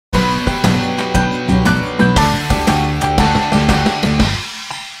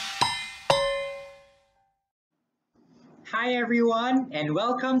Hi everyone, and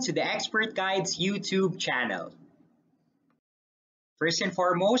welcome to the Expert Guides YouTube channel. First and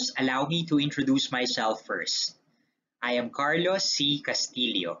foremost, allow me to introduce myself first. I am Carlos C.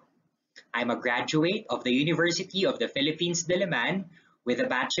 Castillo. I'm a graduate of the University of the Philippines, Diliman, with a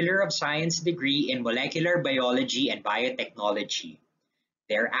Bachelor of Science degree in Molecular Biology and Biotechnology.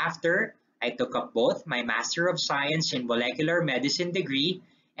 Thereafter, I took up both my Master of Science in Molecular Medicine degree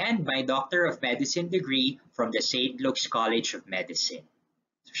and my Doctor of Medicine degree from the St. Luke's College of Medicine.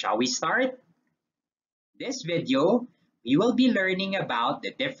 So shall we start? This video, we will be learning about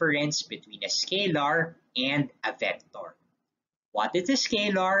the difference between a scalar and a vector. What is a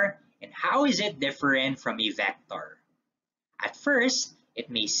scalar and how is it different from a vector? At first, it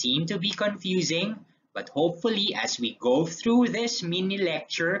may seem to be confusing, but hopefully as we go through this mini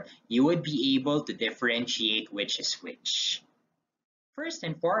lecture, you would be able to differentiate which is which. First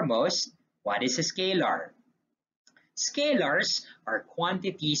and foremost, what is a scalar? Scalars are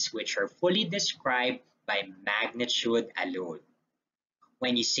quantities which are fully described by magnitude alone.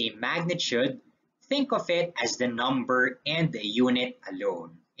 When you say magnitude, think of it as the number and the unit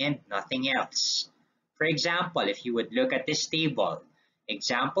alone and nothing else. For example, if you would look at this table,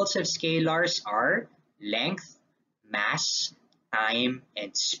 examples of scalars are length, mass, time,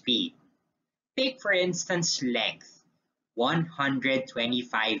 and speed. Take for instance length,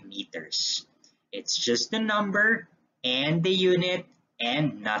 125 meters. It's just the number and the unit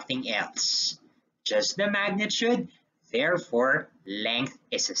and nothing else. Just the magnitude, therefore length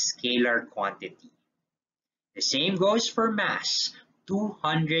is a scalar quantity. The same goes for mass,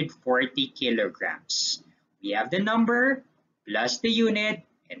 240 kilograms. We have the number plus the unit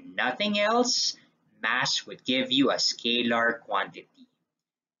and nothing else. Mass would give you a scalar quantity.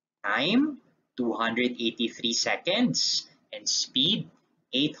 Time, 283 seconds, and speed,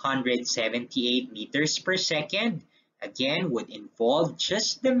 878 meters per second, again would involve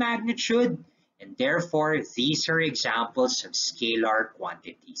just the magnitude, and therefore these are examples of scalar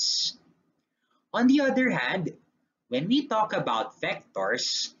quantities. On the other hand, when we talk about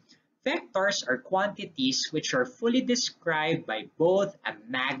vectors, vectors are quantities which are fully described by both a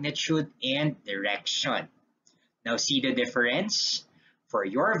magnitude and direction. Now see the difference? For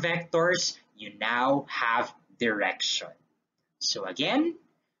your vectors, you now have direction. So again,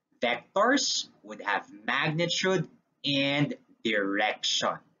 vectors would have magnitude and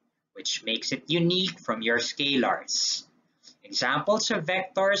direction, which makes it unique from your scalars. Examples of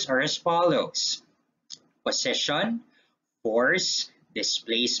vectors are as follows: position, force,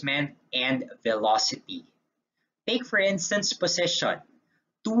 displacement, and velocity. Take for instance position,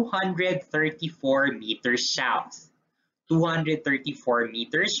 234 meters south. 234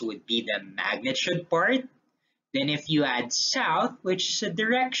 meters would be the magnitude part. Then if you add south, which is a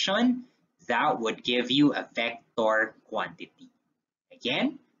direction, that would give you a vector quantity.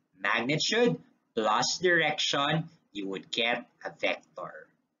 Again, magnitude plus direction, you would get a vector.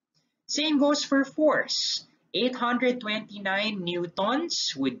 Same goes for force. 829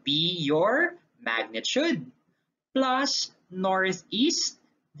 newtons would be your magnitude plus northeast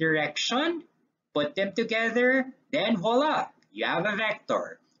direction. Put them together, then voila, you have a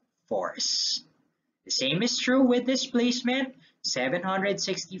vector, force. The same is true with displacement,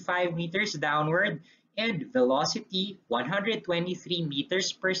 765 meters downward, and velocity, 123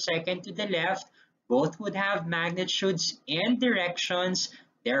 meters per second to the left. Both would have magnitudes and directions,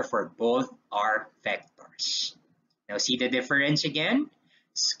 therefore both are vectors. Now see the difference again?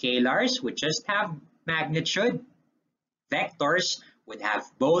 Scalars would just have magnitude. Vectors would have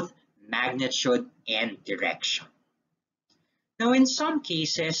both magnitude and direction. Now in some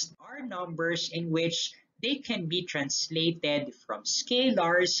cases, there are numbers in which they can be translated from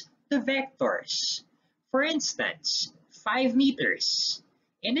scalars to vectors. For instance, 5 meters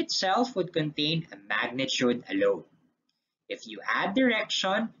in itself would contain a magnitude alone. If you add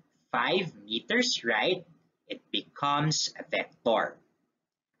direction, 5 meters right, it becomes a vector.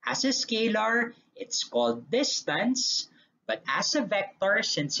 As a scalar, it's called distance, but as a vector,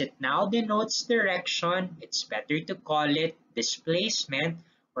 since it now denotes direction, it's better to call it displacement,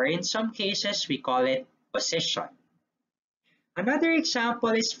 or in some cases, we call it position. Another example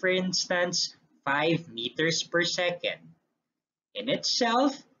is, for instance, 5 meters per second. In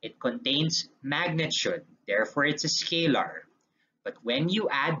itself, it contains magnitude, therefore it's a scalar. But when you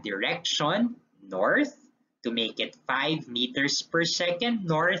add direction, north, to make it 5 meters per second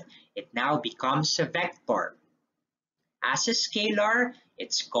north, it now becomes a vector. As a scalar,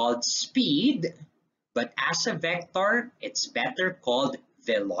 it's called speed, but as a vector, it's better called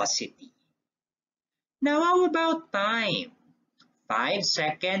velocity. Now how about time? 5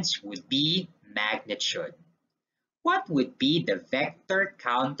 seconds would be magnitude. what would be the vector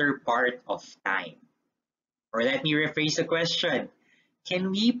counterpart of time? Or let me rephrase the question.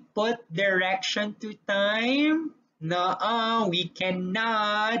 Can we put direction to time? No, we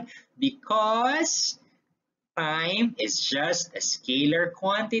cannot because time is just a scalar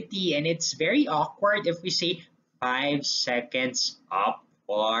quantity and it's very awkward if we say 5 seconds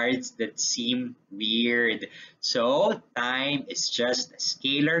upwards. That seems weird. So time is just a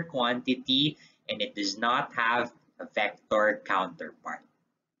scalar quantity and it does not have a vector counterpart.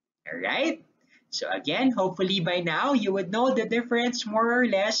 All right? So again, hopefully by now you would know the difference more or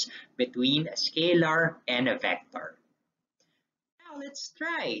less between a scalar and a vector. Now let's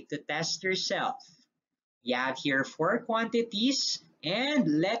try to test yourself. You have here 4 quantities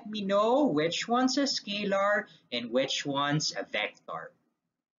and let me know which one's a scalar and which one's a vector.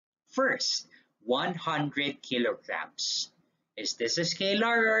 First, 100 kilograms. Is this a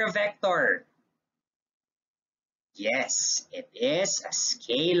scalar or a vector? Yes, it is a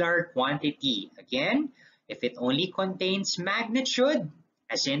scalar quantity. Again, if it only contains magnitude,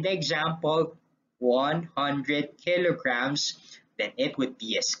 as in the example, 100 kilograms, then it would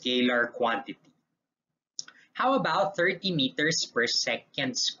be a scalar quantity. How about 30 meters per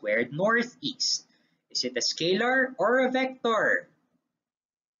second squared northeast? Is it a scalar or a vector?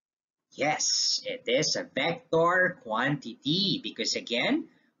 Yes, it is a vector quantity because again,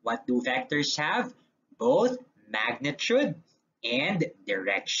 what do vectors have? Both magnitude and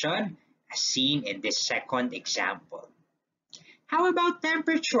direction as seen in this second example. How about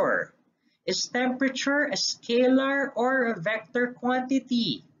temperature? Is temperature a scalar or a vector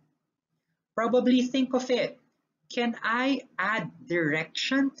quantity? Probably think of it. Can I add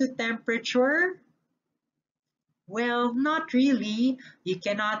direction to temperature? Well, not really. You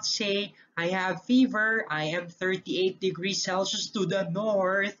cannot say, I have fever, I am 38 degrees Celsius to the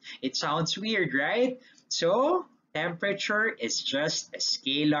north. It sounds weird, right? So, temperature is just a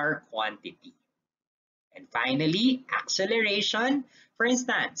scalar quantity. And finally, acceleration. For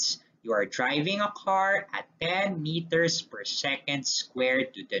instance, you are driving a car at 10 meters per second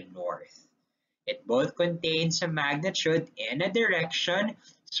squared to the north. It both contains a magnitude and a direction,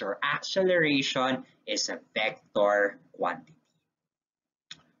 so acceleration is a vector quantity.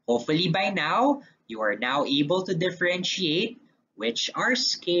 Hopefully by now, you are now able to differentiate which are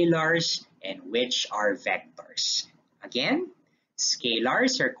scalars and which are vectors. Again,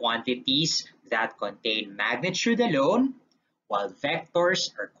 scalars are quantities that contain magnitude alone, while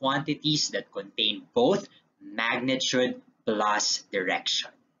vectors are quantities that contain both magnitude plus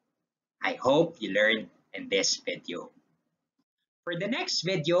direction. I hope you learned in this video. For the next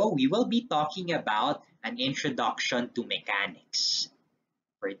video, we will be talking about an introduction to mechanics.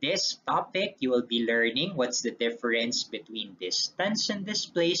 For this topic, you will be learning what's the difference between distance and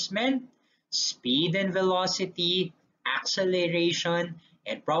displacement, speed and velocity, acceleration,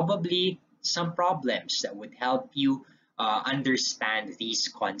 and probably some problems that would help you understand these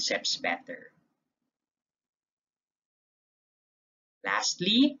concepts better.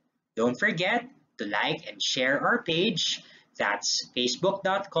 Lastly, don't forget to like and share our page. That's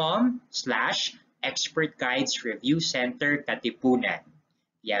facebook.com/Expert Guides Review Center Katipunan.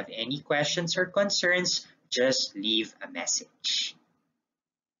 If you have any questions or concerns, just leave a message.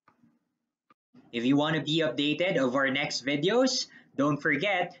 If you want to be updated of our next videos, don't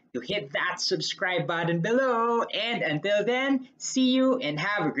forget to hit that subscribe button below. And until then, see you and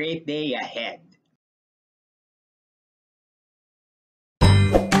have a great day ahead.